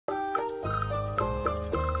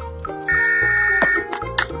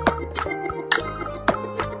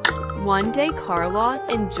One day Carla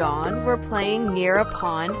and John were playing near a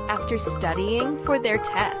pond after studying for their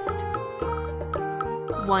test.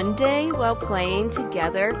 One day while playing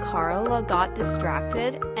together, Carla got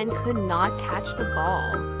distracted and could not catch the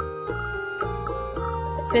ball.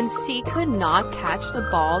 Since she could not catch the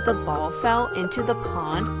ball fell into the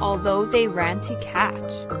pond although they ran to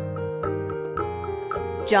catch.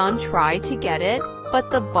 John tried to get it,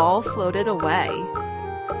 but the ball floated away.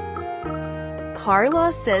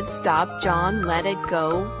 Carla said, "Stop, John, let it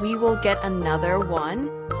go, we will get another one,"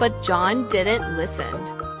 but John didn't listen.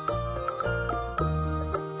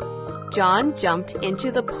 John jumped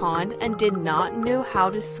into the pond and did not know how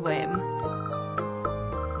to swim.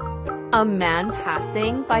 A man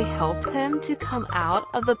passing by helped him to come out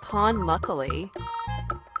of the pond luckily.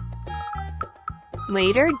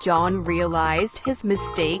 Later, John realized his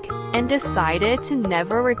mistake and decided to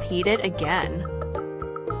never repeat it again.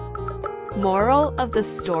 Moral of the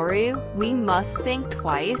story: we must think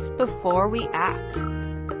twice before we act.